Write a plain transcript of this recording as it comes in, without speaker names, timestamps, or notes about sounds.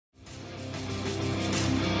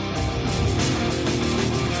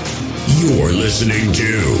You're listening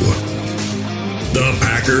to the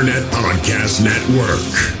Packernet Podcast Network.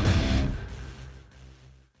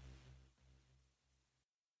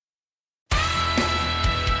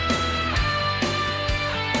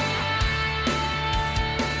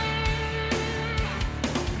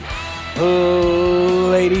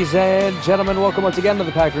 Ladies and gentlemen, welcome once again to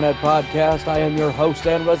the Packernet Podcast. I am your host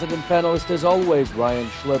and resident panelist, as always,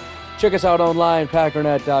 Ryan-Schlipp. Check us out online,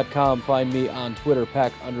 packernet.com. Find me on Twitter,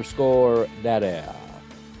 pack_daddy.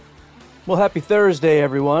 Well, happy Thursday,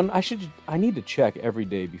 everyone. I need to check every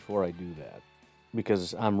day before I do that,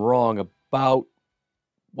 because I'm wrong about,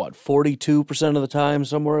 42% of the time,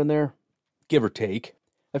 somewhere in there? Give or take.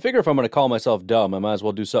 I figure if I'm going to call myself dumb, I might as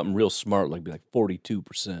well do something real smart, like be like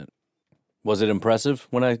 42%. Was it impressive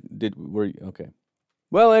when I did? Okay.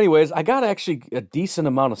 Well, anyways, I got actually a decent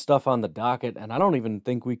amount of stuff on the docket, and I don't even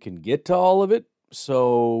think we can get to all of it.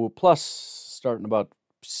 So, plus, starting about,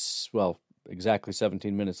 exactly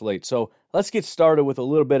 17 minutes late. So, let's get started with a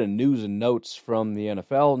little bit of news and notes from the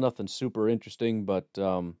NFL. Nothing super interesting, but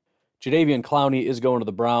Jadeveon Clowney is going to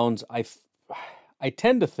the Browns. I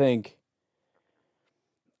tend to think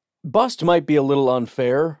bust might be a little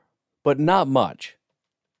unfair, but not much.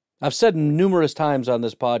 I've said numerous times on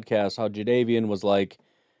this podcast how Jadeveon was like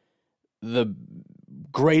the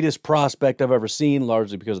greatest prospect I've ever seen,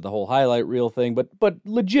 largely because of the whole highlight reel thing, but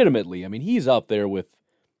legitimately, I mean, he's up there with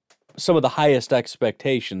some of the highest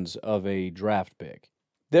expectations of a draft pick.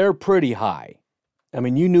 They're pretty high. I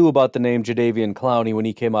mean, you knew about the name Jadeveon Clowney when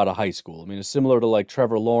he came out of high school. I mean, it's similar to like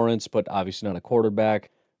Trevor Lawrence, but obviously not a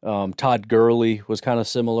quarterback. Todd Gurley was kind of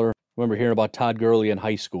similar. I remember hearing about Todd Gurley in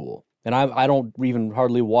high school. And I don't even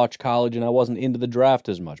hardly watch college, and I wasn't into the draft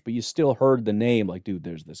as much, but you still heard the name, like, dude,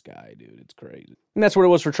 there's this guy, dude, it's crazy. And that's what it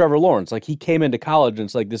was for Trevor Lawrence. Like, he came into college, and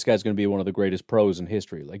it's like, this guy's going to be one of the greatest pros in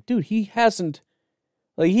history. Like, dude, he hasn't,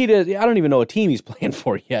 like, I don't even know what team he's playing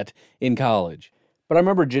for yet in college. But I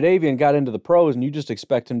remember Jadeveon got into the pros, and you just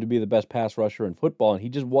expect him to be the best pass rusher in football, and he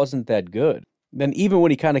just wasn't that good. Then even when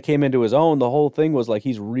he kind of came into his own, the whole thing was like,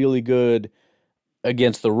 he's really good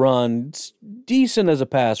against the run. It's decent as a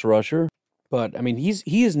pass rusher, but I mean,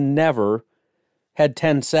 he has never had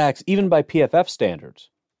 10 sacks, even by PFF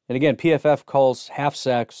standards. And again, PFF calls half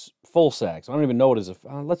sacks full sacks. I don't even know what his,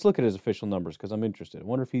 let's look at his official numbers because I'm interested. I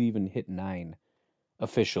wonder if he even hit 9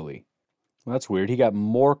 officially. Well, that's weird. He got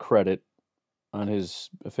more credit on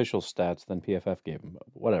his official stats than PFF gave him.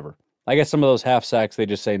 Whatever. I guess some of those half sacks, they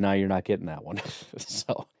just say, nah, you're not getting that one.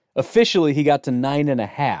 So officially, he got to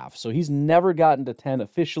 9.5. So he's never gotten to 10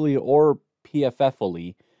 officially or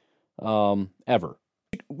PFF-ally ever.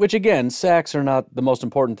 Which, again, sacks are not the most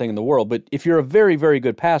important thing in the world. But if you're a very, very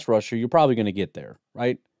good pass rusher, you're probably going to get there,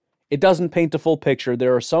 right? It doesn't paint the full picture.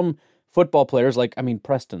 There are some football players,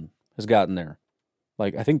 Preston has gotten there.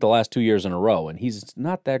 Like, I think the last 2 years in a row, and he's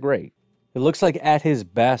not that great. It looks like at his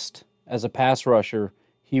best as a pass rusher,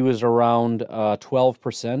 he was around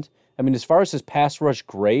 12%. I mean, as far as his pass rush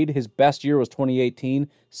grade, his best year was 2018,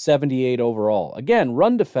 78 overall. Again,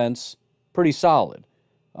 run defense, pretty solid.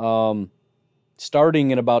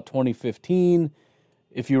 Starting in about 2015,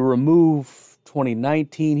 if you remove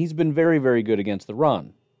 2019, he's been very, very good against the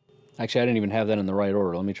run. Actually, I didn't even have that in the right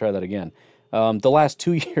order. Let me try that again. The last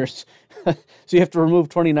 2 years, so you have to remove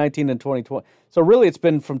 2019 and 2020. So really, it's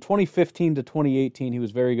been from 2015 to 2018, he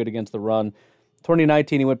was very good against the run.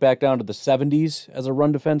 2019, he went back down to the 70s as a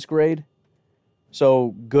run defense grade.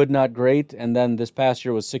 So good, not great. And then this past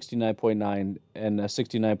year was 69.9 and a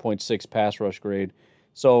 69.6 pass rush grade.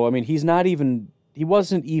 So, I mean, he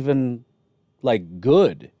wasn't even,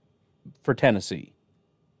 good for Tennessee.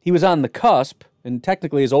 He was on the cusp, and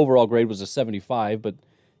technically his overall grade was a 75, but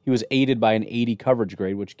he was aided by an 80 coverage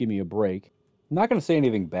grade, which give me a break. I'm not going to say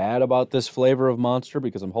anything bad about this flavor of Monster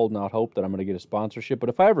because I'm holding out hope that I'm going to get a sponsorship. But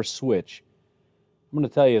if I ever switch, I'm going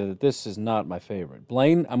to tell you that this is not my favorite.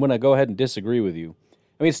 Blaine, I'm going to go ahead and disagree with you.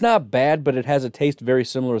 I mean, it's not bad, but it has a taste very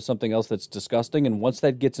similar to something else that's disgusting. And once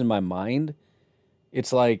that gets in my mind,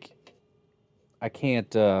 it's like I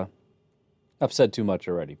can't. I've said too much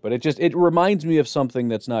already, but it reminds me of something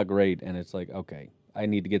that's not great. And it's like, okay, I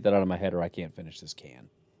need to get that out of my head or I can't finish this can.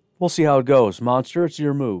 We'll see how it goes. Monster, it's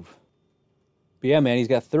your move. But yeah, man, he's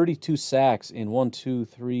got 32 sacks in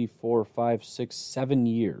 7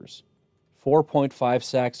 years. 4.5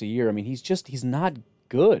 sacks a year. I mean, he's not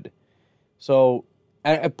good. So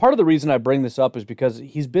part of the reason I bring this up is because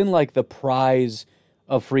he's been like the prize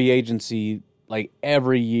of free agency like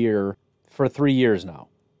every year for 3 years now,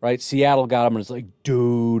 right? Seattle got him and it's like,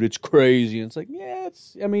 dude, it's crazy. And it's like, yeah,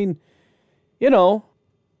 let's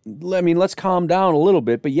calm down a little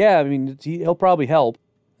bit. But yeah, I mean, he'll probably help.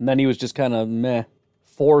 And then he was just kind of meh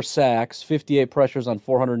 4 sacks, 58 pressures on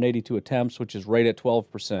 482 attempts, which is right at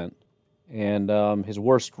 12%. And his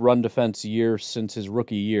worst run defense year since his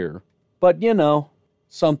rookie year. But,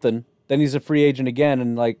 something. Then he's a free agent again,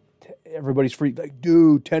 and, everybody's free.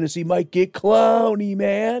 Dude, Tennessee might get Clowney,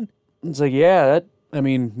 man. It's yeah,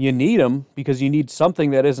 you need him because you need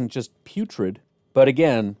something that isn't just putrid. But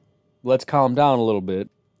again, let's calm down a little bit.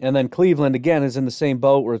 And then Cleveland, again, is in the same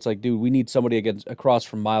boat where it's dude, we need somebody across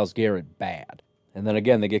from Myles Garrett bad. And then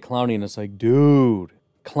again, they get Clowney, and it's dude,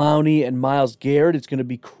 Clowney and Myles Garrett, it's going to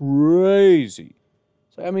be crazy.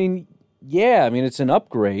 So, it's an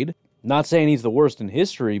upgrade. Not saying he's the worst in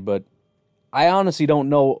history, but I honestly don't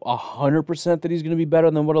know 100% that he's going to be better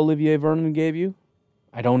than what Olivier Vernon gave you.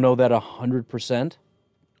 I don't know that 100%.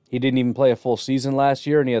 He didn't even play a full season last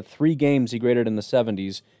year, and he had 3 games he graded in the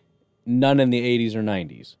 70s, none in the 80s or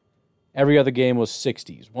 90s. Every other game was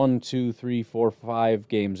 60s. 1, 2, 3, 4, 5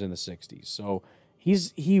 games in the 60s. So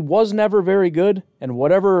he was never very good, and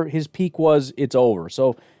whatever his peak was, it's over.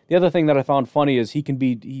 So the other thing that I found funny is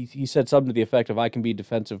he said something to the effect of, I can be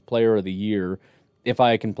Defensive Player of the Year if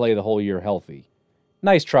I can play the whole year healthy.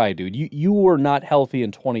 Nice try, dude. You were not healthy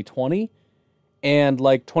in 2020 and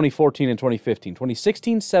 2014 and 2015.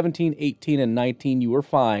 2016, 17, 18, and 19, you were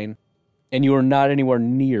fine, and you were not anywhere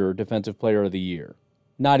near Defensive Player of the Year.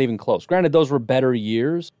 Not even close. Granted, those were better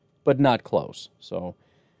years, but not close. So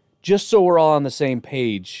just so we're all on the same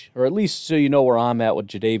page, or at least so you know where I'm at with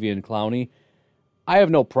Jadeveon Clowney, I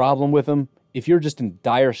have no problem with him. If you're just in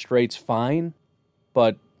dire straits, fine,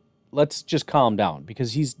 but let's just calm down,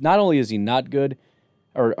 because he's not only is he not good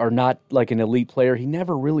or not an elite player, he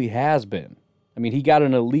never really has been. He got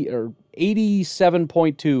an elite, or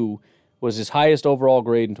 87.2 was his highest overall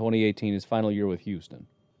grade in 2018, his final year with Houston.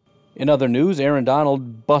 In other news, Aaron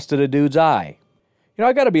Donald busted a dude's eye.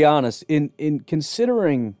 I got to be honest, in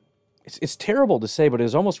considering, it's terrible to say, but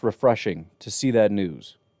it's almost refreshing to see that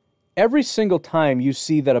news. Every single time you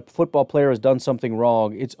see that a football player has done something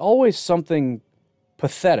wrong, it's always something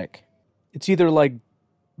pathetic. It's either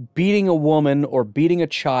beating a woman or beating a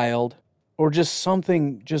child or just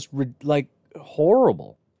something just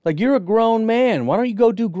horrible. You're a grown man. Why don't you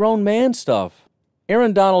go do grown man stuff?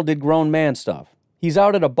 Aaron Donald did grown man stuff. He's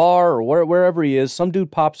out at a bar or wherever he is. Some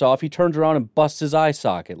dude pops off. He turns around and busts his eye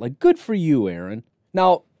socket. Good for you, Aaron.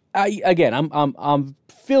 Now, I'm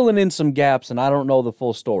filling in some gaps, and I don't know the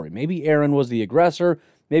full story. Maybe Aaron was the aggressor.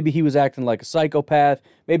 Maybe he was acting like a psychopath.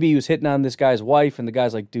 Maybe he was hitting on this guy's wife, and the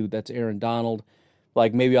guy's dude, that's Aaron Donald.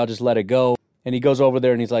 Maybe I'll just let it go. And he goes over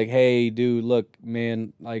there, and he's hey, dude, look,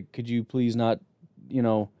 man, could you please not,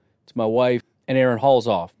 it's my wife. And Aaron hauls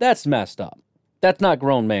off. That's messed up. That's not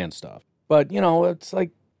grown man stuff. But, it's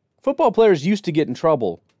football players used to get in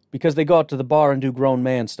trouble because they go out to the bar and do grown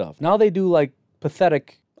man stuff. Now they do,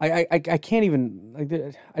 pathetic. I can't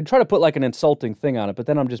even, I try to put, an insulting thing on it, but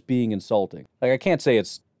then I'm just being insulting. I can't say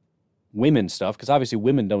it's women stuff, because obviously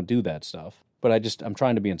women don't do that stuff. But I'm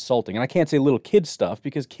trying to be insulting. And I can't say little kid stuff,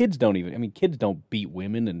 because kids don't beat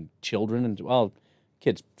women and children. And, well,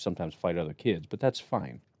 kids sometimes fight other kids, but that's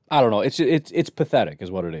fine. I don't know. It's pathetic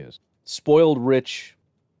is what it is. Spoiled rich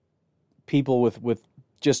people with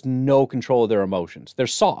just no control of their emotions. They're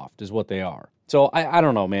soft is what they are. So I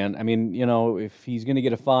don't know, man. If he's going to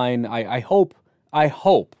get a fine, I hope,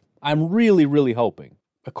 I'm really, really hoping.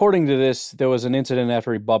 According to this, there was an incident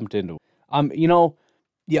after he bumped into him.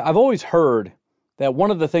 I've always heard that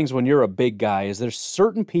one of the things when you're a big guy is there's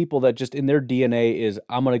certain people that just in their DNA is,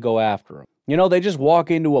 I'm going to go after him. They just walk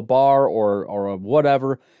into a bar or a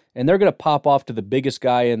whatever, and they're going to pop off to the biggest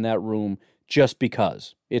guy in that room just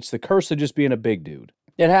because. It's the curse of just being a big dude.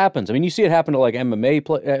 It happens. You see it happen to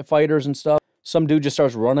MMA fighters and stuff. Some dude just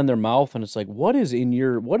starts running their mouth, and it's what is in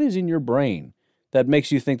your brain that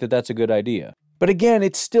makes you think that that's a good idea? But again,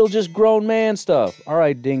 it's still just grown man stuff. All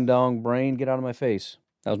right, ding dong brain, get out of my face.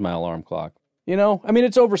 That was my alarm clock.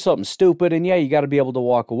 It's over something stupid, and yeah, you got to be able to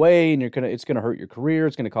walk away, and it's gonna hurt your career.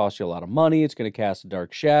 It's gonna cost you a lot of money. It's gonna cast a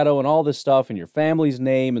dark shadow and all this stuff, and your family's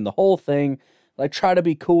name and the whole thing. Try to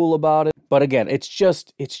be cool about it. But again, it's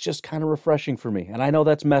just kind of refreshing for me. And I know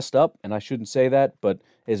that's messed up, and I shouldn't say that, but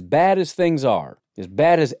as bad as things are, as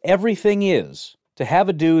bad as everything is, to have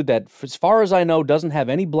a dude that, as far as I know, doesn't have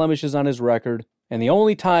any blemishes on his record, and the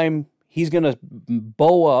only time he's going to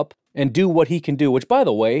bow up and do what he can do, which, by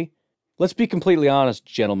the way, let's be completely honest,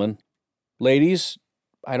 gentlemen, ladies,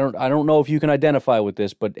 I don't know if you can identify with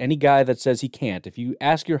this, but any guy that says he can't, if you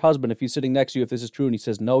ask your husband if he's sitting next to you if this is true and he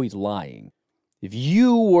says no, he's lying. If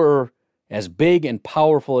you were as big and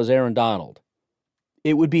powerful as Aaron Donald,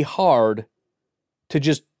 it would be hard to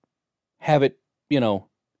just have it,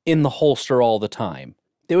 in the holster all the time.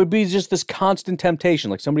 There would be just this constant temptation.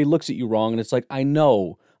 Like somebody looks at you wrong and it's like, I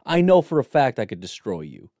know for a fact I could destroy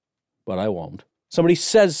you, but I won't. Somebody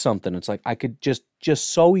says something. It's like, I could just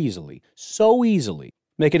so easily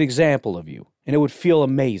make an example of you and it would feel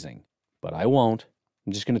amazing, but I won't.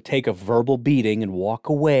 I'm just going to take a verbal beating and walk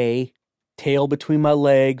away, tail between my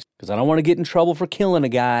legs, because I don't want to get in trouble for killing a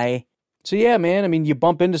guy. So yeah, man, I mean, you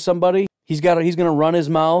bump into somebody, he's going to run his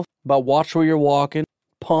mouth about watch where you're walking,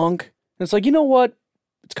 punk. And it's like, you know what?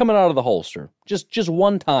 It's coming out of the holster. Just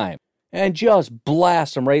one time. And just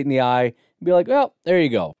blast him right in the eye. And be like, well, there you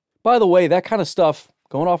go. By the way, that kind of stuff,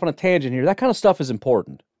 going off on a tangent here, that kind of stuff is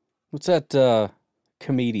important. What's that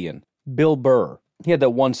comedian? Bill Burr. He had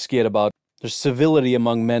that one skit about there's civility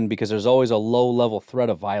among men because there's always a low-level threat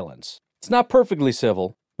of violence. It's not perfectly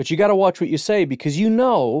civil, but you got to watch what you say because you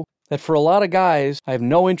know that for a lot of guys, I have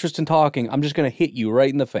no interest in talking. I'm just going to hit you right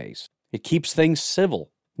in the face. It keeps things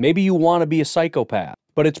civil. Maybe you want to be a psychopath,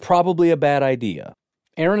 but it's probably a bad idea.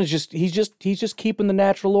 Aaron is he's just keeping the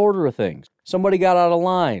natural order of things. Somebody got out of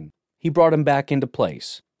line. He brought him back into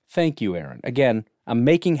place. Thank you, Aaron. Again, I'm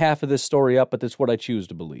making half of this story up, but that's what I choose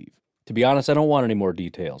to believe. To be honest, I don't want any more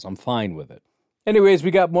details. I'm fine with it. Anyways, we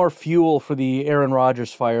got more fuel for the Aaron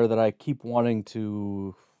Rodgers fire that I keep wanting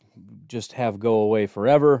to just have go away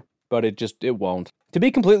forever, but it won't. To be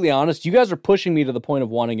completely honest, you guys are pushing me to the point of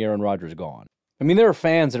wanting Aaron Rodgers gone. I mean, there are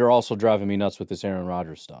fans that are also driving me nuts with this Aaron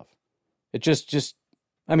Rodgers stuff. It just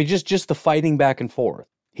the fighting back and forth.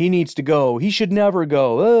 He needs to go. He should never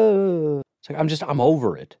go. It's like, I'm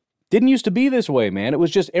over it. Didn't used to be this way, man. It was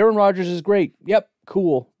just Aaron Rodgers is great. Yep,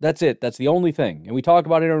 cool. That's it. That's the only thing. And we talk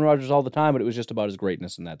about Aaron Rodgers all the time, but it was just about his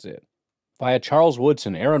greatness, and that's it. Via Charles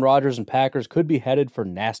Woodson, Aaron Rodgers and Packers could be headed for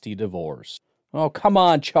nasty divorce. Oh, come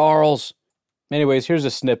on, Charles. Anyways, here's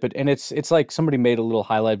a snippet, and it's like somebody made a little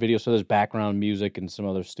highlight video, so there's background music and some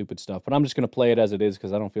other stupid stuff, but I'm just going to play it as it is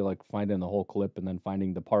because I don't feel like finding the whole clip and then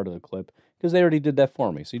finding the part of the clip because they already did that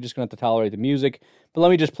for me, so you're just going to have to tolerate the music, but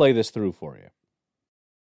let me just play this through for you.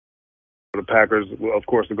 The Packers, of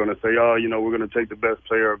course, are going to say, oh, we're going to take the best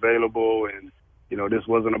player available, and, this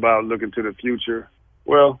wasn't about looking to the future.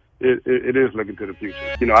 Well, it is looking to the future.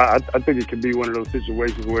 I think it could be one of those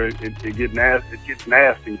situations where it gets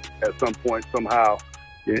nasty at some point somehow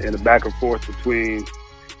in the back and forth between,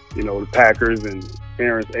 the Packers and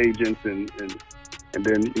Aaron's agents, and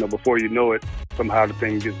then, before you know it, somehow the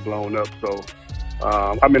thing gets blown up. So,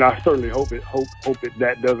 I certainly hope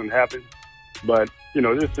that doesn't happen. But,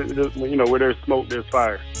 where there's smoke, there's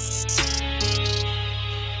fire.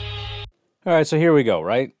 All right, so here we go,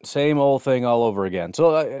 right? Same old thing all over again.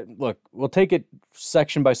 So, look, we'll take it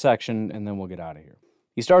section by section, and then we'll get out of here.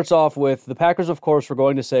 He starts off with, the Packers, of course, were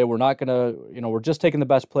going to say, we're not going to, we're just taking the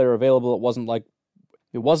best player available. It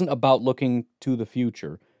wasn't about looking to the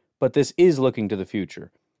future, but this is looking to the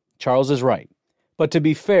future. Charles is right. But to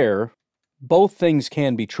be fair, both things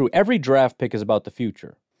can be true. Every draft pick is about the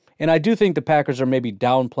future. And I do think the Packers are maybe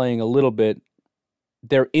downplaying a little bit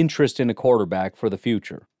their interest in a quarterback for the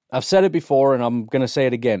future. I've said it before, and I'm going to say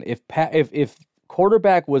it again. If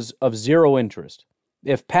quarterback was of zero interest,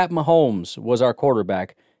 if Pat Mahomes was our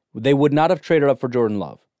quarterback, they would not have traded up for Jordan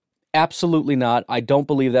Love. Absolutely not. I don't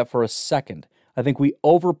believe that for a second. I think we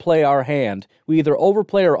overplay our hand. We either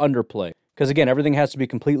overplay or underplay. Because, again, everything has to be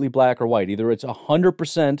completely black or white. Either it's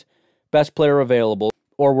 100% best player available,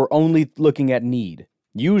 or we're only looking at need.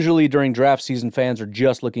 Usually during draft season, fans are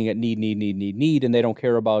just looking at need, and they don't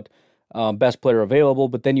care about best player available.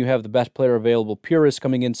 But then you have the best player available purists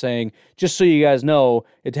coming in saying, just so you guys know,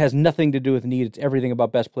 it has nothing to do with need. It's everything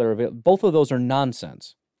about best player available. Both of those are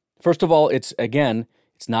nonsense. First of all, it's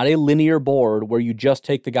not a linear board where you just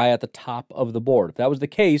take the guy at the top of the board. If that was the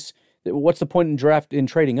case, what's the point in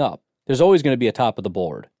trading up? There's always going to be a top of the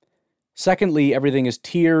board. Secondly, everything is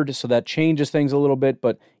tiered, so that changes things a little bit.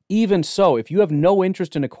 But even so, if you have no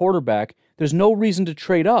interest in a quarterback, there's no reason to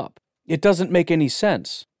trade up. It doesn't make any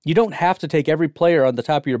sense. You don't have to take every player on the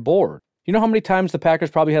top of your board. You know how many times the Packers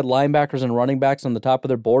probably had linebackers and running backs on the top of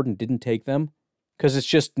their board and didn't take them? Because it's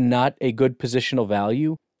just not a good positional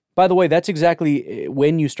value. By the way, that's exactly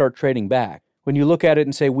when you start trading back. When you look at it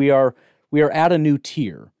and say we are at a new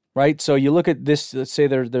tier, right? So you look at this, let's say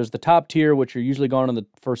there's the top tier, which are usually gone in the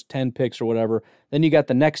first 10 picks or whatever. Then you got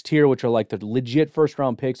the next tier, which are like the legit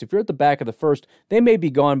first-round picks. If you're at the back of the first, they may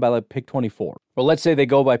be gone by like pick 24. Or let's say they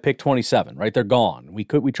go by pick 27, right? They're gone. We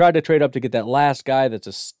tried to trade up to get that last guy that's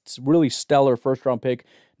a really stellar first-round pick.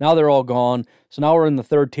 Now they're all gone. So now we're in the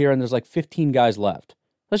third tier, and there's like 15 guys left.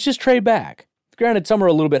 Let's just trade back. Granted, some are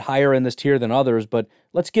a little bit higher in this tier than others, but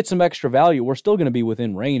let's get some extra value. We're still going to be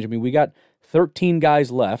within range. I mean, we got 13 guys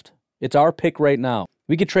left. It's our pick right now.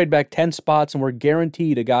 We could trade back 10 spots and we're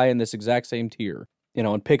guaranteed a guy in this exact same tier,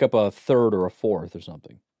 and pick up a third or a fourth or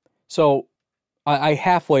something. So I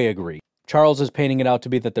halfway agree. Charles is painting it out to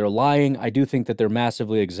be that they're lying. I do think that they're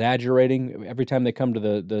massively exaggerating. Every time they come to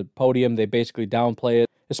the podium, they basically downplay it,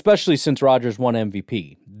 especially since Rodgers won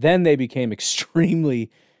MVP. Then they became extremely,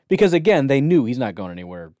 because again, they knew he's not going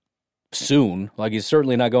anywhere soon. Like he's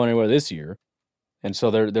certainly not going anywhere this year. And so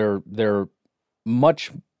they're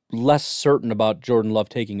much less certain about Jordan Love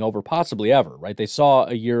taking over, possibly ever, right? They saw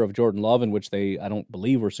a year of Jordan Love in which I don't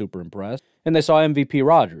believe, were super impressed. And they saw MVP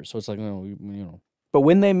Rodgers. So it's like, But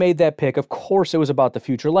when they made that pick, of course it was about the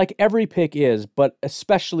future, like every pick is, but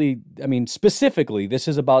specifically, this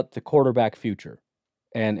is about the quarterback future.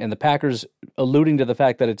 And the Packers alluding to the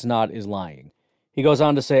fact that it's not is lying. He goes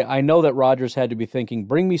on to say, I know that Rodgers had to be thinking,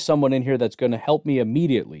 bring me someone in here that's going to help me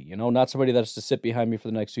immediately, not somebody that's to sit behind me for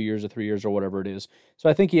the next 2 years or 3 years or whatever it is. So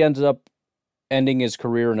I think he ends up ending his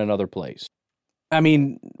career in another place.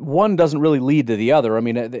 One doesn't really lead to the other.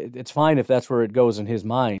 It's fine if that's where it goes in his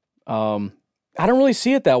mind. I don't really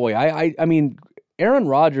see it that way. Aaron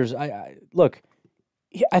Rodgers, look,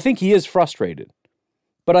 I think he is frustrated.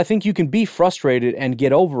 But I think you can be frustrated and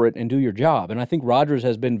get over it and do your job. And I think Rodgers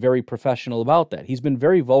has been very professional about that. He's been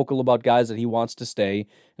very vocal about guys that he wants to stay,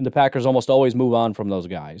 and the Packers almost always move on from those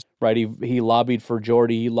guys, right? He lobbied for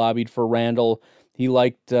Jordy, he lobbied for Randall, he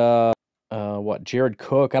liked Jared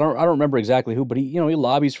Cook. I don't remember exactly who, but he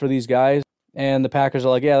lobbies for these guys. And the Packers are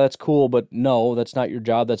like, yeah, that's cool, but no, that's not your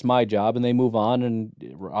job, that's my job, and they move on. And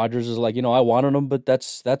Rodgers is like, I wanted him, but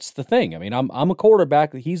that's the thing. I'm a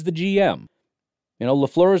quarterback, he's the GM.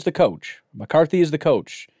 LaFleur is the coach. McCarthy is the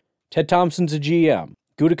coach. Ted Thompson's a GM.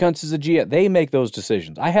 Gutekunst is a GM. They make those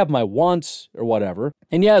decisions. I have my wants or whatever.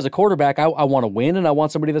 And yeah, as a quarterback, I want to win, and I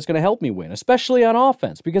want somebody that's going to help me win, especially on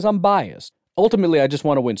offense, because I'm biased. Ultimately, I just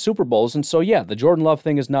want to win Super Bowls, and so yeah, the Jordan Love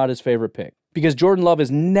thing is not his favorite pick, because Jordan Love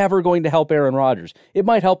is never going to help Aaron Rodgers. It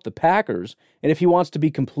might help the Packers, and if he wants to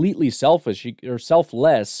be completely selfish or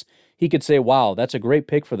selfless, he could say, wow, that's a great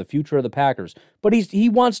pick for the future of the Packers. But he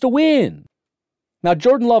wants to win. Now,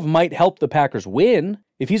 Jordan Love might help the Packers win.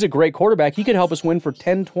 If he's a great quarterback, he could help us win for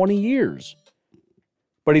 10, 20 years.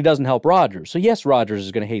 But he doesn't help Rodgers. So yes, Rodgers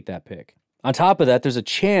is going to hate that pick. On top of that, there's a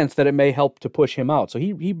chance that it may help to push him out. So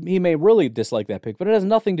he may really dislike that pick, but it has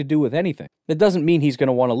nothing to do with anything. That doesn't mean he's going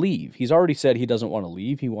to want to leave. He's already said he doesn't want to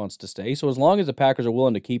leave. He wants to stay. So as long as the Packers are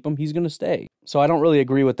willing to keep him, he's going to stay. So I don't really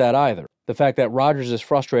agree with that either. The fact that Rodgers is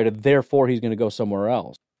frustrated, therefore he's going to go somewhere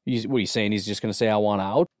else. What are you saying? He's just going to say, I want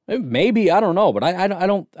out? Maybe, I don't know, but I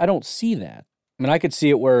don't see that. I could see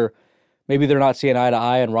it where maybe they're not seeing eye to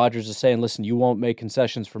eye, and Rodgers is saying, listen, you won't make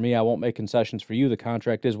concessions for me, I won't make concessions for you. The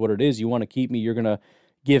contract is what it is. You want to keep me, you're going to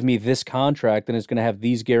give me this contract, and it's going to have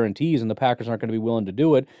these guarantees, and the Packers aren't going to be willing to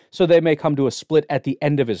do it. So they may come to a split at the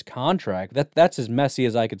end of his contract. That's as messy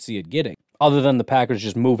as I could see it getting. Other than the Packers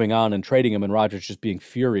just moving on and trading him, and Rodgers just being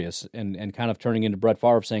furious and kind of turning into Brett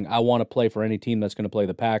Favre saying, I want to play for any team that's going to play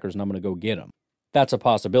the Packers, and I'm going to go get him. That's a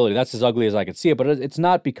possibility. That's as ugly as I could see it, but it's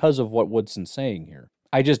not because of what Woodson's saying here.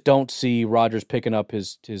 I just don't see Rodgers picking up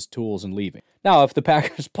his tools and leaving. Now, if the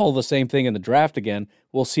Packers pull the same thing in the draft again,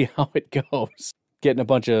 we'll see how it goes. Getting a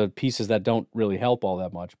bunch of pieces that don't really help all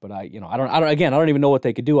that much, but I don't even know what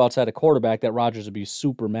they could do outside a quarterback that Rodgers would be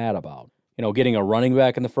super mad about. Getting a running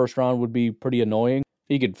back in the first round would be pretty annoying.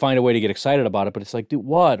 You could find a way to get excited about it, but it's like, dude,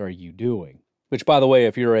 what are you doing? Which, by the way,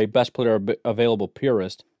 if you're a best player available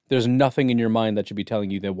purist, there's nothing in your mind that should be telling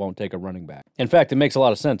you they won't take a running back. In fact, it makes a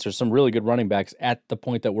lot of sense. There's some really good running backs at the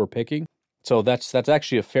point that we're picking, so that's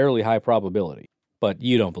actually a fairly high probability. But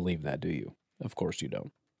you don't believe that, do you? Of course you don't.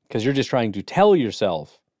 Because you're just trying to tell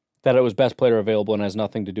yourself that it was best player available and has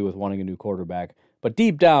nothing to do with wanting a new quarterback. But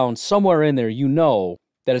deep down, somewhere in there, you know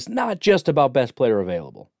that it's not just about best player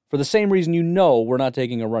available. For the same reason we're not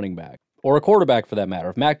taking a running back. Or a quarterback, for that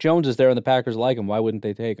matter. If Mac Jones is there and the Packers like him, why wouldn't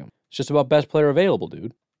they take him? It's just about best player available,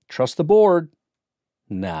 dude. Trust the board.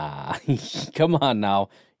 Nah. Come on now.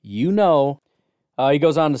 He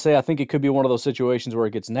goes on to say, I think it could be one of those situations where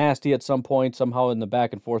it gets nasty at some point, somehow in the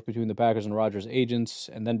back and forth between the Packers and Rodgers'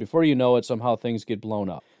 agents, and then before you know it, somehow things get blown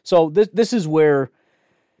up. So this is where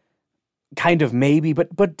kind of maybe,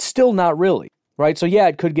 but still not really. Right, so yeah,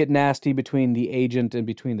 it could get nasty between the agent and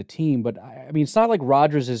between the team, but it's not like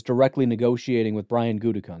Rodgers is directly negotiating with Brian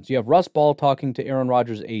Gutekunst. You have Russ Ball talking to Aaron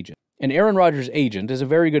Rodgers' agent, and Aaron Rodgers' agent is a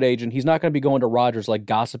very good agent. He's not going to be going to Rodgers like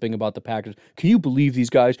gossiping about the Packers. Can you believe these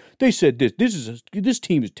guys? They said this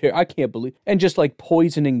team is terrible. I can't believe, and just like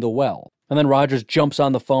poisoning the well. And then Rodgers jumps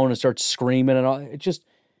on the phone and starts screaming, and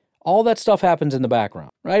all that stuff happens in the background.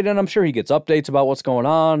 right? And I'm sure he gets updates about what's going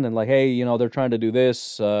on and like, hey, you know, they're trying to do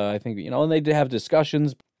this. I think, you know, and they have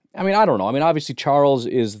discussions. I mean, I don't know. I mean, obviously Charles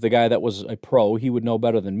is the guy that was a pro. He would know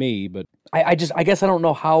better than me, but I guess I don't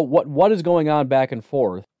know what is going on back and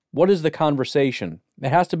forth. What is the conversation? It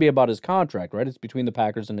has to be about his contract, right? It's between the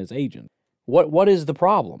Packers and his agent. What is the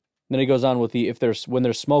problem? Then he goes on with when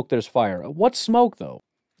there's smoke, there's fire. What smoke, though?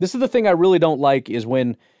 This is the thing I really don't like is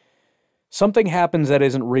when something happens that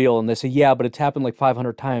isn't real and they say, yeah, but it's happened like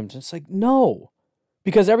 500 times. It's like, no.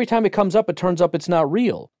 Because every time it comes up, it turns up it's not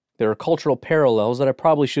real. There are cultural parallels that I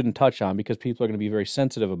probably shouldn't touch on because people are going to be very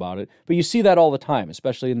sensitive about it. But you see that all the time,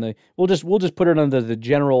 especially we'll just put it under the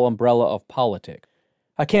general umbrella of politics.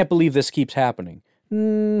 I can't believe this keeps happening.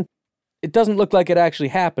 It doesn't look like it actually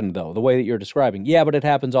happened, though, the way that you're describing. Yeah, but it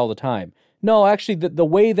happens all the time. No, actually, the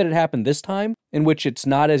way that it happened this time, in which it's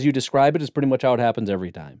not as you describe it, is pretty much how it happens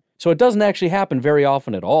every time. So it doesn't actually happen very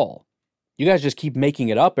often at all. You guys just keep making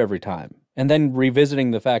it up every time. And then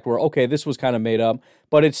revisiting the fact where, okay, this was kind of made up,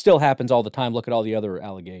 but it still happens all the time. Look at all the other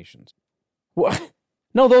allegations. What?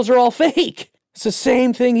 No, those are all fake. It's the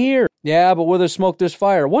same thing here. Yeah, but where there's smoke, there's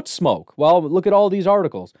fire. What smoke? Well, look at all these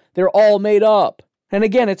articles. They're all made up. And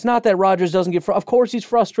again, it's not that Rodgers doesn't get of course he's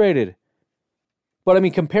frustrated. But I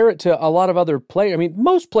mean, compare it to a lot of other players. I mean,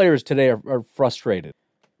 most players today are frustrated.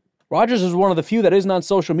 Rodgers is one of the few that isn't on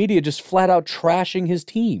social media just flat out trashing his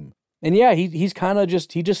team. And yeah, he's kind of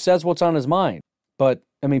he just says what's on his mind. But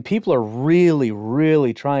I mean, people are really,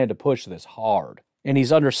 really trying to push this hard. And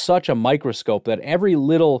he's under such a microscope that every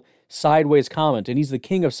little sideways comment, and he's the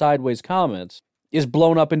king of sideways comments, is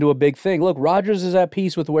blown up into a big thing. Look, Rodgers is at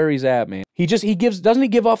peace with where he's at, man. Doesn't he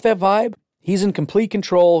give off that vibe? He's in complete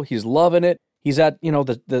control. He's loving it. He's at, you know,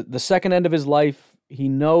 the second end of his life. He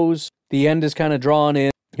knows the end is kind of drawn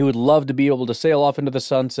in. He would love to be able to sail off into the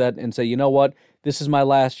sunset and say, you know what? This is my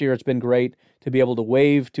last year. It's been great to be able to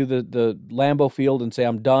wave to the Lambeau Field and say,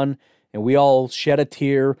 I'm done. And we all shed a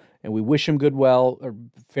tear and we wish him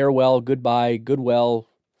farewell, goodbye, goodwill,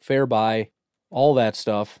 fair bye, all that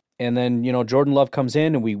stuff. And then, you know, Jordan Love comes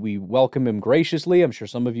in and we welcome him graciously. I'm sure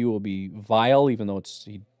some of you will be vile, even though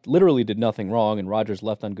he literally did nothing wrong and Rodgers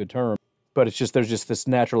left on good terms. But there's just this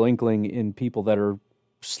natural inkling in people that are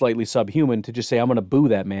slightly subhuman to just say, I'm going to boo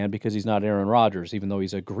that man because he's not Aaron Rodgers, even though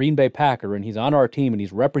he's a Green Bay Packer and he's on our team and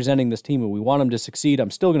he's representing this team and we want him to succeed.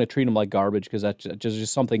 I'm still going to treat him like garbage because that's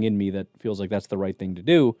just something in me that feels like that's the right thing to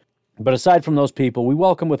do. But aside from those people, we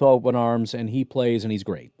welcome with open arms and he plays and he's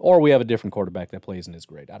great. Or we have a different quarterback that plays and is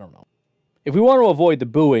great. I don't know. If we want to avoid the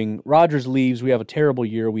booing, Rodgers leaves, we have a terrible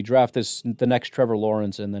year, we draft the next Trevor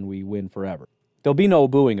Lawrence, and then we win forever. There'll be no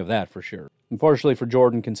booing of that for sure. Unfortunately for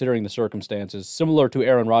Jordan, considering the circumstances, similar to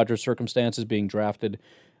Aaron Rodgers' circumstances being drafted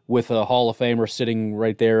with a Hall of Famer sitting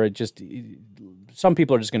right there, some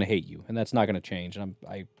people are just going to hate you, and that's not going to change. And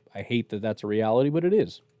I hate that that's a reality, but it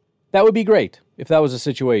is. That would be great if that was a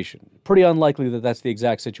situation. Pretty unlikely that that's the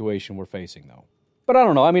exact situation we're facing, though. But I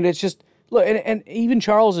don't know. I mean, it's just look, and even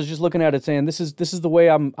Charles is just looking at it, saying, "This is the way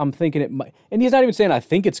I'm thinking it might." And he's not even saying, "I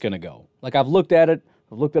think it's going to go." Like I've looked at it,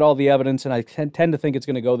 I've looked at all the evidence, and I tend to think it's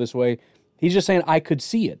going to go this way. He's just saying, "I could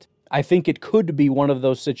see it. I think it could be one of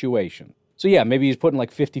those situations." So yeah, maybe he's putting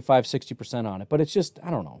like 55, 60% on it, but it's just I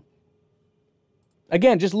don't know.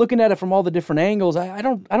 Again, just looking at it from all the different angles, I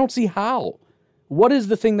don't see how. What is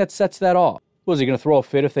the thing that sets that off? Was he going to throw a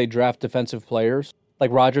fit if they draft defensive players?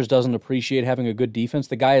 Like Rodgers doesn't appreciate having a good defense.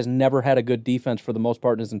 The guy has never had a good defense for the most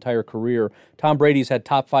part in his entire career. Tom Brady's had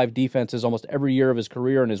top 5 defenses almost every year of his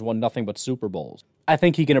career and has won nothing but Super Bowls. I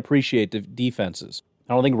think he can appreciate the defenses.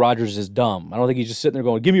 I don't think Rodgers is dumb. I don't think he's just sitting there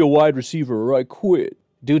going, give me a wide receiver or I quit.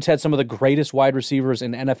 Dude's had some of the greatest wide receivers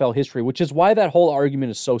in NFL history, which is why that whole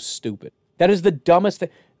argument is so stupid. That is the dumbest thing.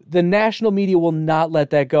 The national media will not let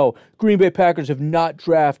that go. Green Bay Packers have not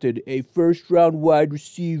drafted a first-round wide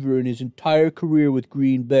receiver in his entire career with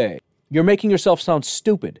Green Bay. You're making yourself sound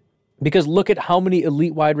stupid because look at how many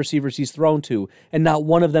elite wide receivers he's thrown to, and not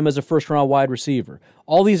one of them is a first-round wide receiver.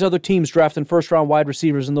 All these other teams drafting first-round wide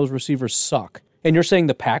receivers, and those receivers suck. And you're saying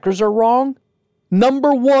the Packers are wrong?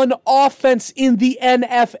 Number 1 offense in the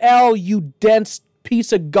NFL, you dense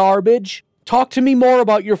piece of garbage. Talk to me more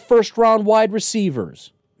about your first-round wide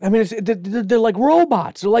receivers. I mean, they're like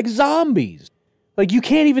robots. They're like zombies. Like, you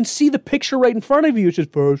can't even see the picture right in front of you. It's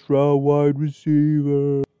just first-round wide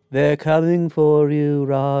receiver. They're coming for you,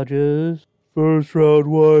 Rodgers. First-round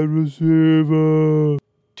wide receiver.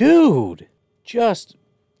 Dude, just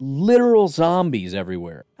literal zombies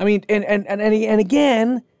everywhere. I mean, and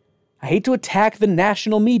again, I hate to attack the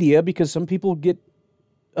national media because some people get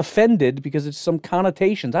offended because it's some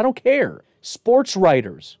connotations. I don't care. Sports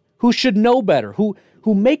writers who should know better, who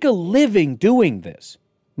make a living doing this.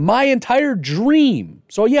 My entire dream,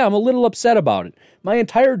 so yeah, I'm a little upset about it. My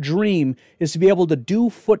entire dream is to be able to do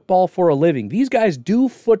football for a living. These guys do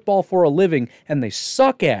football for a living, and they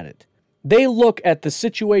suck at it. They look at the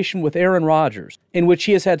situation with Aaron Rodgers, in which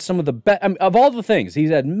he has had some of the best, of all the things, he's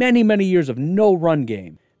had many, many years of no run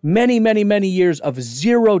game, many, many, many years of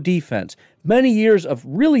zero defense, many years of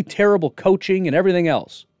really terrible coaching and everything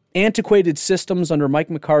else. Antiquated systems under Mike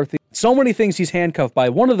McCarthy. So many things he's handcuffed by.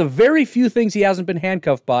 One of the very few things he hasn't been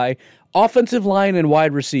handcuffed by, offensive line and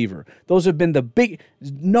wide receiver. Those have been the big,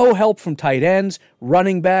 no help from tight ends,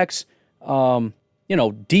 running backs,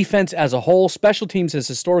 defense as a whole. Special teams has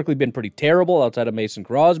historically been pretty terrible outside of Mason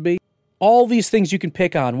Crosby. All these things you can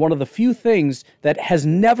pick on. One of the few things that has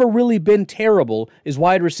never really been terrible is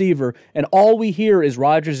wide receiver, and all we hear is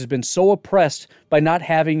Rodgers has been so oppressed by not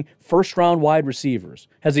having first-round wide receivers.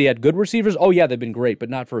 Has he had good receivers? Oh, yeah, they've been great,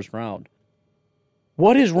 but not first round.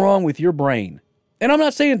 What is wrong with your brain? And I'm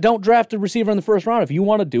not saying don't draft a receiver in the first round. If you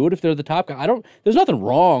want to do it, if they're the top guy, there's nothing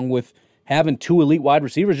wrong with having two elite wide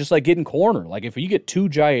receivers, just like getting corner. Like, if you get two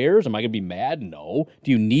Jairs, am I going to be mad? No.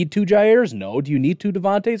 Do you need two Jairs? No. Do you need two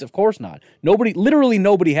Devontaes? Of course not. Literally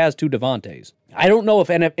nobody has two Devontaes. I don't know if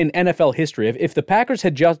in NFL history, if the Packers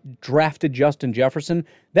had just drafted Justin Jefferson,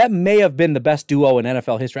 that may have been the best duo in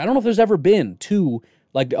NFL history. I don't know if there's ever been two,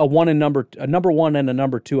 like a number one and a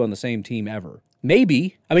number two on the same team ever.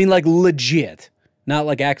 Maybe. I mean, like, legit. Not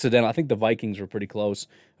like accidental. I think the Vikings were pretty close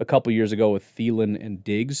a couple years ago with Thielen and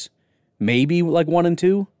Diggs. Maybe like 1 and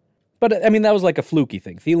 2. But, I mean, that was like a fluky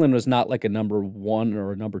thing. Thielen was not like a number 1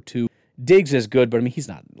 or a number 2. Diggs is good, but, I mean, he's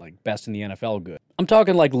not like best in the NFL good. I'm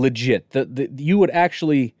talking like legit. You would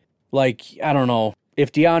actually, like, I don't know,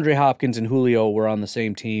 if DeAndre Hopkins and Julio were on the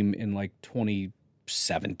same team in like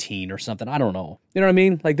 2017 or something, I don't know. You know what I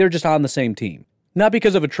mean? Like, they're just on the same team. Not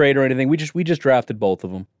because of a trade or anything. We just drafted both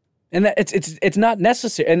of them. And it's not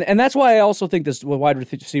necessary. And that's why I also think this wide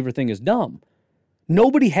receiver thing is dumb.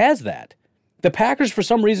 Nobody has that. The Packers, for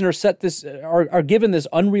some reason, are given this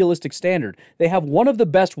unrealistic standard. They have the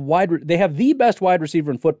best wide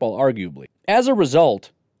receiver in football, arguably. As a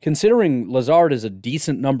result, considering Lazard is a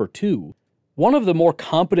decent number 2, one of the more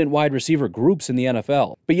competent wide receiver groups in the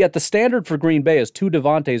NFL. But yet the standard for Green Bay is 2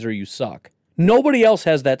 Devontaes or you suck. Nobody else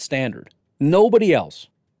has that standard. Nobody else.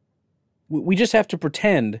 We just have to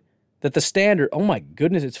pretend that the standard, oh my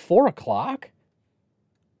goodness, it's 4 o'clock?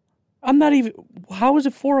 How is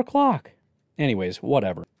it 4 o'clock? Anyways,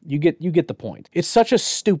 whatever. You get the point. It's such a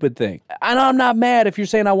stupid thing. And I'm not mad if you're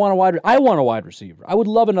saying I want a wide receiver. I would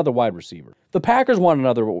love another wide receiver. The Packers want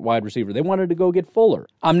another wide receiver. They wanted to go get Fuller.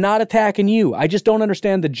 I'm not attacking you. I just don't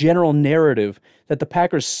understand the general narrative that the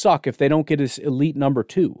Packers suck if they don't get this elite number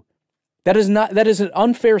 2. That is an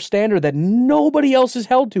unfair standard that nobody else is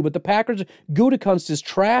held to, but the Packers, Gutekunst is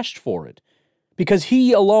trashed for it. Because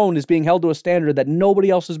he alone is being held to a standard that nobody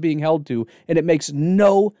else is being held to, and it makes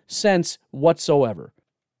no sense whatsoever.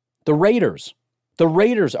 The Raiders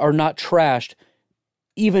are not trashed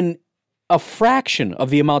even a fraction of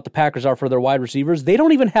the amount the Packers are for their wide receivers. They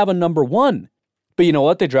don't even have a number 1. But you know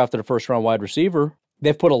what? They drafted a first-round wide receiver.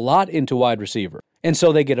 They've put a lot into wide receiver, and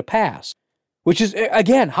so they get a pass. Which is,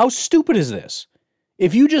 again, how stupid is this?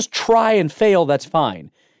 If you just try and fail, that's fine.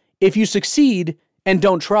 If you succeed and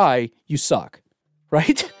don't try, you suck.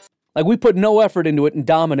 Right? Like, we put no effort into it and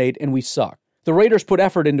dominate, and we suck. The Raiders put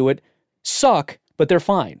effort into it, suck, but they're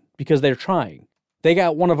fine because they're trying. They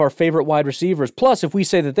got one of our favorite wide receivers. Plus, if we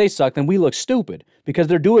say that they suck, then we look stupid because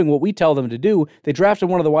they're doing what we tell them to do. They drafted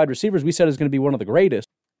one of the wide receivers we said is going to be one of the greatest.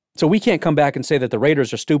 So we can't come back and say that the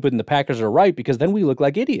Raiders are stupid and the Packers are right because then we look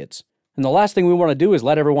like idiots. And the last thing we want to do is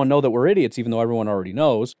let everyone know that we're idiots, even though everyone already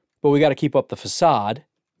knows. But we got to keep up the facade,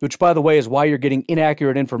 which, by the way, is why you're getting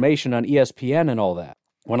inaccurate information on ESPN and all that.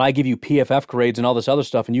 When I give you PFF grades and all this other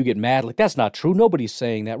stuff and you get mad, like, that's not true. Nobody's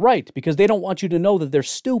saying that. Right, because they don't want you to know that they're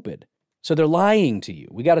stupid. So they're lying to you.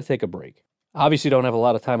 We got to take a break. Obviously don't have a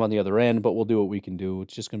lot of time on the other end, but we'll do what we can do.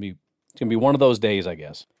 It's going to be one of those days, I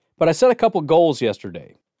guess. But I set a couple goals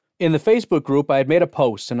yesterday. In the Facebook group, I had made a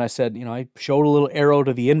post, and I said, I showed a little arrow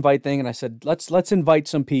to the invite thing, and I said, let's invite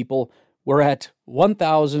some people. We're at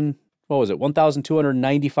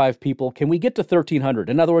 1,295 people. Can we get to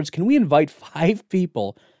 1,300? In other words, can we invite 5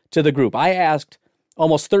 people to the group? I asked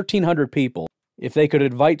almost 1,300 people if they could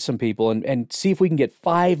invite some people and see if we can get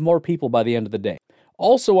 5 more people by the end of the day.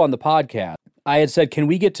 Also on the podcast, I had said, can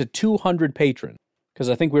we get to 200 patrons? Because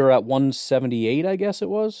I think we were at 178, I guess it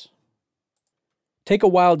was. Take a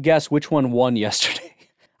wild guess which one won yesterday.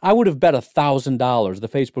 I would have bet $1,000 the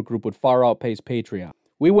Facebook group would far outpace Patreon.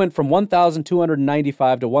 We went from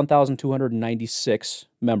 1,295 to 1,296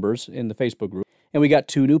 members in the Facebook group, and we got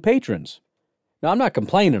 2 new patrons. Now, I'm not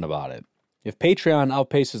complaining about it. If Patreon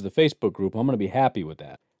outpaces the Facebook group, I'm going to be happy with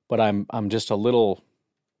that. But I'm just a little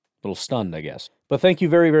stunned, I guess. But thank you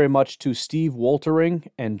very, very much to Steve Woltering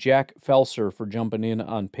and Jack Felser for jumping in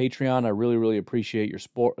on Patreon. I really, really appreciate your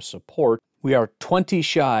support. We are 20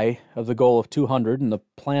 shy of the goal of 200, and the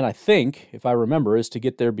plan, I think, if I remember, is to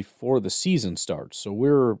get there before the season starts. So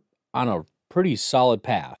we're on a pretty solid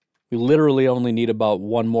path. We literally only need about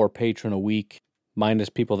one more patron a week, minus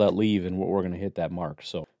people that leave, and we're going to hit that mark.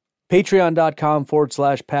 So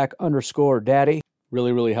patreon.com/pack_daddy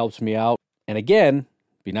really, really helps me out. And again,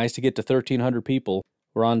 it'd be nice to get to 1,300 people.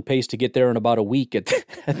 We're on pace to get there in about a week at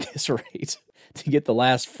this rate. To get the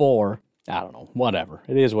last 4, I don't know, whatever.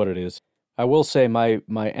 It is what it is. I will say my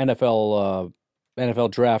NFL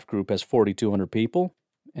draft group has 4,200 people,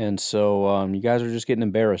 and so you guys are just getting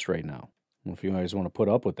embarrassed right now. I don't know if you guys want to put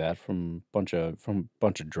up with that from a bunch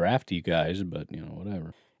of drafty guys, but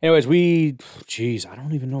whatever. Anyways, I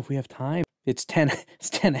don't even know if we have time. It's 10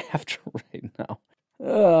 after right now.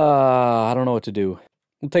 I don't know what to do.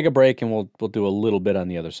 We'll take a break and we'll do a little bit on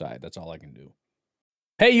the other side. That's all I can do.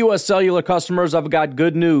 Hey, U.S. Cellular customers, I've got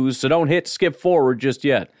good news, so don't hit skip forward just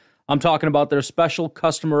yet. I'm talking about their special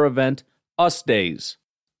customer event, Us Days.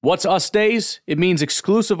 What's Us Days? It means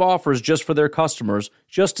exclusive offers just for their customers,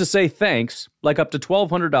 just to say thanks, like up to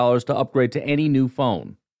 $1,200 to upgrade to any new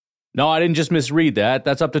phone. No, I didn't just misread that.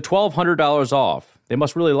 That's up to $1,200 off. They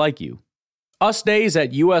must really like you. Us Days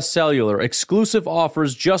at U.S. Cellular, exclusive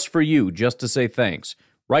offers just for you, just to say thanks.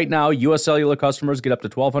 Right now, U.S. Cellular customers get up to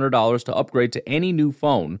 $1,200 to upgrade to any new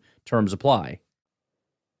phone. Terms apply.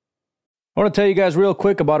 I want to tell you guys real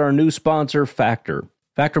quick about our new sponsor, Factor.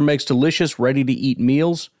 Factor makes delicious, ready-to-eat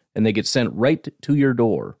meals, and they get sent right to your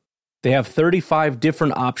door. They have 35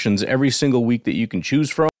 different options every single week that you can choose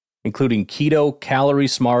from, including keto, calorie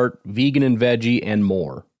smart, vegan and veggie, and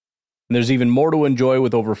more. And there's even more to enjoy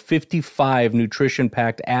with over 55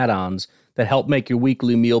 nutrition-packed add-ons that help make your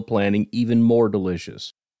weekly meal planning even more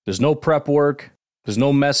delicious. There's no prep work. There's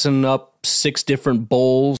no messing up 6 different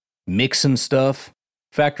bowls, mixing stuff.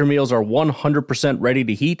 Factor meals are 100% ready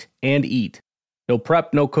to heat and eat. No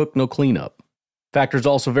prep, no cook, no cleanup. Factor is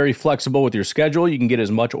also very flexible with your schedule. You can get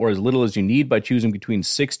as much or as little as you need by choosing between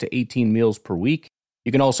 6 to 18 meals per week.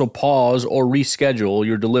 You can also pause or reschedule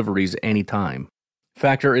your deliveries anytime.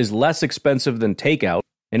 Factor is less expensive than takeout,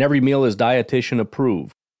 and every meal is dietitian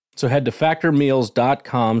approved. So head to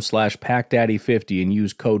factormeals.com/packdaddy50 and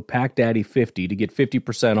use code packdaddy50 to get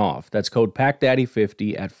 50% off. That's code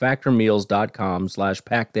packdaddy50 at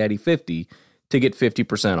factormeals.com/packdaddy50 to get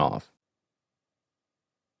 50% off.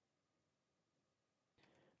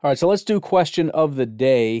 All right, so let's do question of the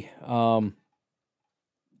day.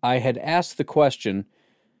 I had asked the question,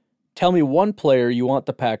 tell me one player you want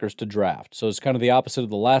the Packers to draft. So it's kind of the opposite of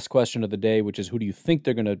the last question of the day, which is who do you think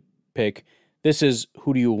they're going to pick? This is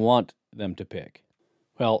who do you want them to pick?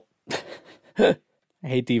 Well, I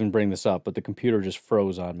hate to even bring this up, but the computer just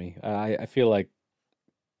froze on me. I feel like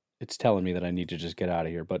it's telling me that I need to just get out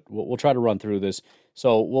of here, but we'll try to run through this.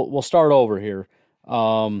 So we'll start over here.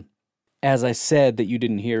 As I said that you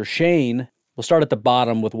didn't hear, Shane, we'll start at the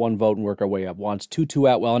bottom with one vote and work our way up, wants Tutu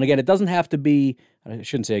Atwell. And again, it doesn't have to be, I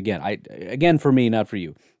shouldn't say again, again for me, not for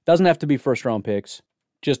you. It doesn't have to be first-round picks.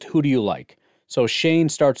 Just who do you like? So Shane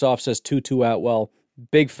starts off, says Tutu Atwell.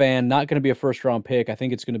 Big fan, not going to be a first-round pick. I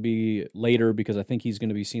think it's going to be later because I think he's going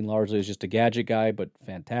to be seen largely as just a gadget guy, but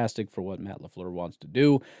fantastic for what Matt LaFleur wants to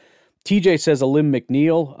do. TJ says Alim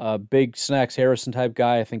McNeil, a big Snacks Harrison type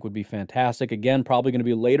guy, I think would be fantastic. Again, probably going to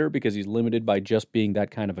be later because he's limited by just being that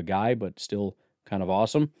kind of a guy, but still kind of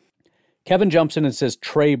awesome. Kevin jumps in and says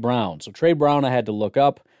Trey Brown. So Trey Brown I had to look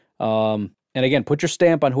up. And again, put your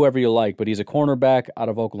stamp on whoever you like, but he's a cornerback out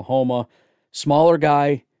of Oklahoma. Smaller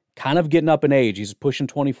guy, kind of getting up in age. He's pushing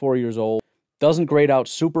 24 years old. Doesn't grade out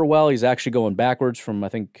super well. He's actually going backwards from, I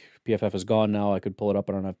think PFF is gone now. I could pull it up.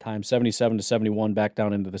 I don't have time. 77 to 71, back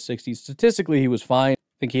down into the 60s. Statistically, he was fine.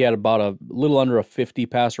 I think he had about a little under a 50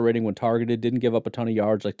 passer rating when targeted. Didn't give up a ton of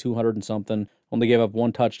yards, like 200 and something. Only gave up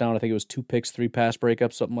 1 touchdown. I think it was 2 picks, 3 pass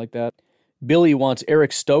breakups, something like that. Billy wants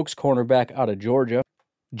Eric Stokes, cornerback out of Georgia.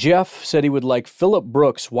 Jeff said he would like Phillip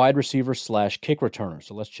Brooks, wide receiver / kick returner.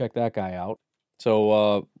 So let's check that guy out.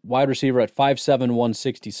 So wide receiver at 5'7",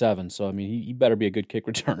 167. So, I mean, he better be a good kick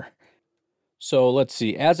returner. So let's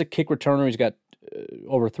see. As a kick returner, he's got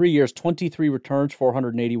over 3 years, 23 returns,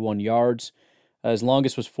 481 yards. His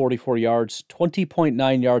longest was 44 yards.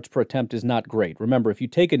 20.9 yards per attempt is not great. Remember, if you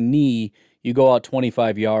take a knee, you go out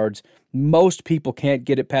 25 yards. Most people can't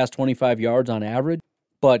get it past 25 yards on average.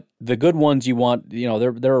 But the good ones you want,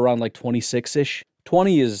 they're around like 26-ish.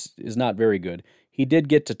 20 is not very good. He did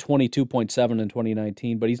get to 22.7 in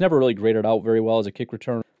 2019, but he's never really graded out very well as a kick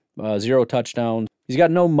returner. 0 touchdowns. He's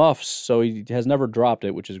got no muffs, so he has never dropped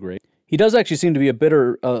it, which is great. He does actually seem to be a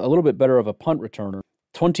little bit better of a punt returner.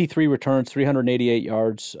 23 returns, 388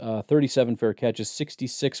 yards, 37 fair catches,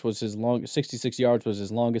 66 yards was his longest,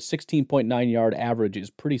 16.9 yard average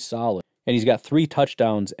is pretty solid. And he's got 3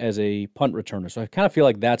 touchdowns as a punt returner. So I kind of feel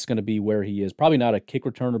like that's going to be where he is. Probably not a kick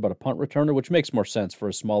returner, but a punt returner, which makes more sense for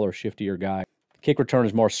a smaller, shiftier guy. Kick return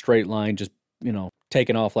is more straight line, just,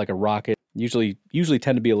 taking off like a rocket. Usually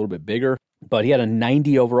tend to be a little bit bigger. But he had a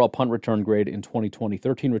 90 overall punt return grade in 2020.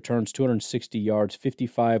 13 returns, 260 yards,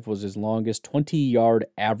 55 was his longest, 20-yard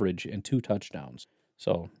average, and 2 touchdowns.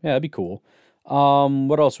 So, yeah, that'd be cool.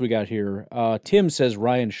 What else we got here? Tim says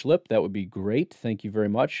Ryan-Schlipp. That would be great. Thank you very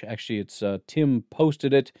much. Actually, it's Tim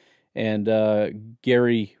posted it, and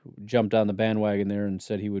Gary jumped on the bandwagon there and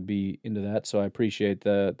said he would be into that. So I appreciate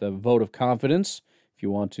the vote of confidence. If you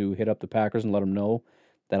want to hit up the Packers and let them know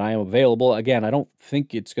that I am available. Again, I don't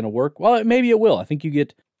think it's going to work. Well, maybe it will. I think you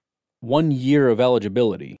get 1 year of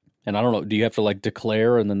eligibility. And I don't know, do you have to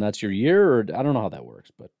declare and then that's your year? Or I don't know how that works,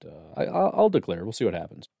 but I'll declare. We'll see what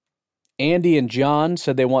happens. Andy and John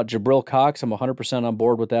said they want Jabril Cox. I'm 100% on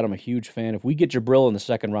board with that. I'm a huge fan. If we get Jabril in the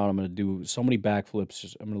second round, I'm going to do so many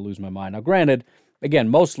backflips. I'm going to lose my mind. Now, granted, again,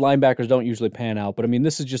 most linebackers don't usually pan out, but I mean,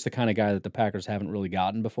 this is just the kind of guy that the Packers haven't really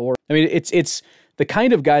gotten before. I mean, it's the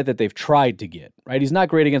kind of guy that they've tried to get, right? He's not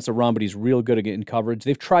great against the run, but he's real good at getting coverage.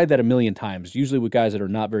 They've tried that a million times, usually with guys that are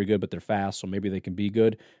not very good, but they're fast, so maybe they can be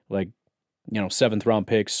good, like, 7th-round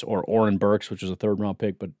picks or Oren Burks, which was a 3rd-round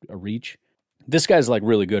pick, but a reach. This guy's,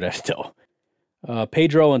 really good at it, though.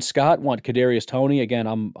 Pedro and Scott want Kadarius Toney. Again,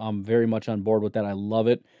 I'm very much on board with that. I love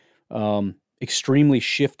it. Extremely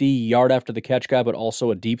shifty, yard after the catch guy, but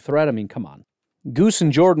also a deep threat. I mean, come on. Goose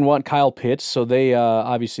and Jordan want Kyle Pitts, so they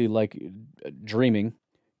obviously like dreaming.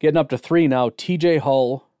 Getting up to 3 now, TJ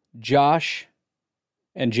Hull, Josh,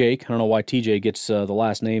 and Jake. I don't know why TJ gets the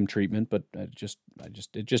last name treatment, but it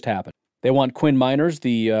just happened. They want Quinn Miners,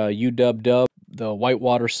 the UW, the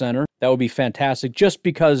Whitewater Center. That would be fantastic, just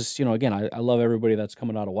because, again, I love everybody that's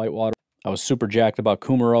coming out of Whitewater. I was super jacked about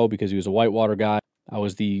Kumaro because he was a Whitewater guy. I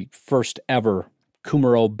was the first ever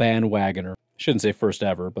Kumaro bandwagoner. Shouldn't say first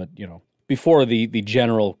ever, but, before the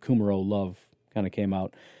general Kumaro love kind of came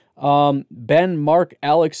out. Ben, Mark,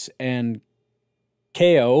 Alex, and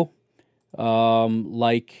KO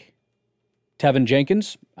like Tevin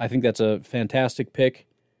Jenkins. I think that's a fantastic pick.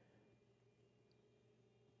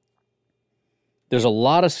 There's a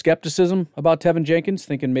lot of skepticism about Tevin Jenkins,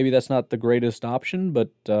 thinking maybe that's not the greatest option, but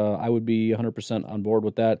I would be 100% on board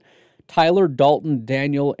with that. Tyler, Dalton,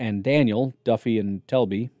 Daniel, and Daniel, Duffy and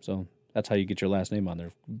Telby. So that's how you get your last name on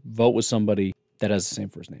there. Vote with somebody that has the same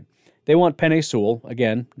first name. They want Penei Sewell,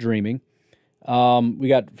 again, dreaming. We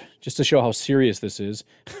got, just to show how serious this is,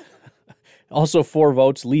 also 4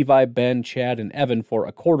 votes, Levi, Ben, Chad, and Evan for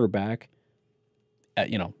a quarterback.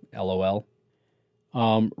 LOL.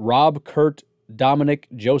 Rob, Kurt, Dominic,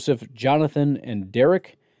 Joseph, Jonathan, and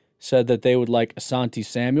Derek said that they would like Asante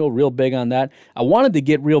Samuel. Real big on that. I wanted to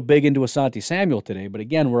get real big into Asante Samuel today, but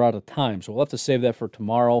again, we're out of time, so we'll have to save that for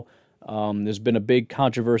tomorrow. There's been a big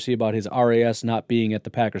controversy about his RAS not being at the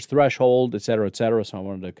Packers threshold, et cetera, so I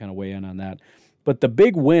wanted to kind of weigh in on that. But the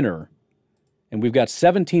big winner, and we've got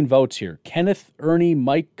 17 votes here, Kenneth, Ernie,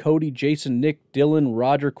 Mike, Cody, Jason, Nick, Dylan,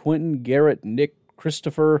 Roger, Quentin, Garrett, Nick,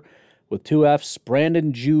 Christopher, with 2 Fs,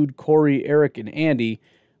 Brandon, Jude, Corey, Eric, and Andy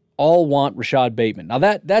all want Rashad Bateman. Now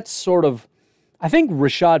that's sort of, I think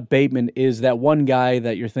Rashad Bateman is that one guy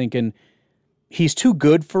that you're thinking, he's too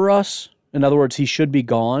good for us. In other words, he should be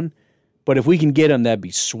gone. But if we can get him, that'd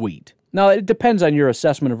be sweet. Now, it depends on your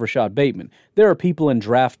assessment of Rashad Bateman. There are people in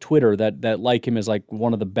draft Twitter that like him as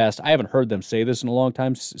one of the best. I haven't heard them say this in a long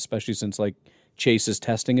time, especially since Chase's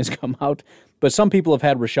testing has come out. But some people have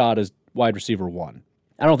had Rashad as wide receiver 1.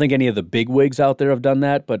 I don't think any of the big wigs out there have done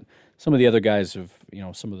that, but some of the other guys have,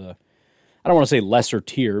 some of the, I don't want to say lesser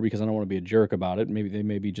tier because I don't want to be a jerk about it. Maybe they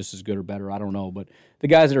may be just as good or better. I don't know. But the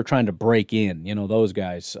guys that are trying to break in, those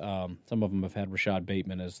guys, some of them have had Rashad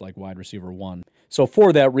Bateman as wide receiver 1. So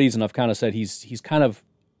for that reason, I've kind of said he's kind of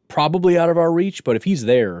probably out of our reach, but if he's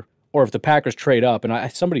there, or if the Packers trade up,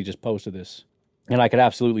 and somebody just posted this, and I could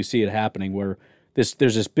absolutely see it happening where there's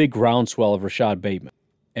this big groundswell of Rashad Bateman.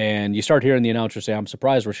 And you start hearing the announcer say, I'm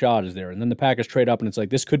surprised Rashad is there. And then the Packers trade up, and it's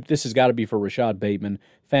this has got to be for Rashad Bateman.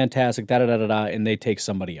 Fantastic, da-da-da-da-da, and they take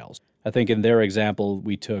somebody else. I think in their example,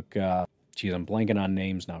 we took, I'm blanking on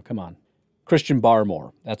names now. Come on. Christian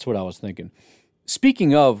Barmore. That's what I was thinking.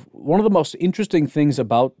 Speaking of, one of the most interesting things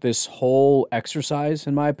about this whole exercise,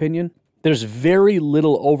 in my opinion, there's very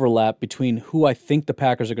little overlap between who I think the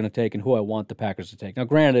Packers are going to take and who I want the Packers to take. Now,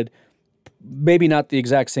 granted, maybe not the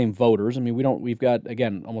exact same voters. I mean, we've got,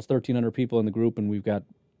 again, almost 1,300 people in the group, and we've got,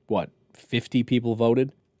 50 people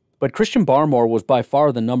voted? But Christian Barmore was by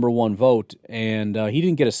far the number one vote, and he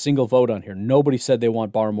didn't get a single vote on here. Nobody said they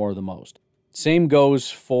want Barmore the most. Same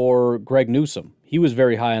goes for Greg Newsome. He was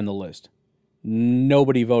very high on the list.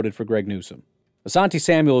 Nobody voted for Greg Newsome. Asante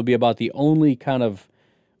Samuel would be about the only kind of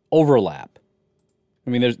overlap. I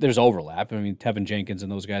mean, there's overlap. I mean, Tevin Jenkins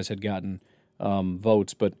and those guys had gotten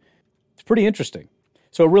votes, but it's pretty interesting.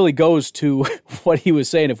 So it really goes to what he was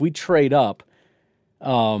saying. If we trade up,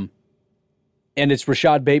 and it's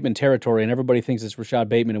Rashad Bateman territory, and everybody thinks it's Rashad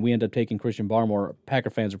Bateman, and we end up taking Christian Barmore, Packer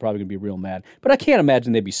fans are probably going to be real mad. But I can't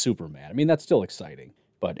imagine they'd be super mad. I mean, that's still exciting.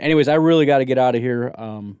 But anyways, I really got to get out of here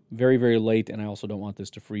very, very late, and I also don't want this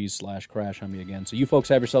to freeze/crash on me again. So you folks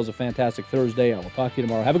have yourselves a fantastic Thursday. I will talk to you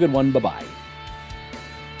tomorrow. Have a good one. Bye-bye.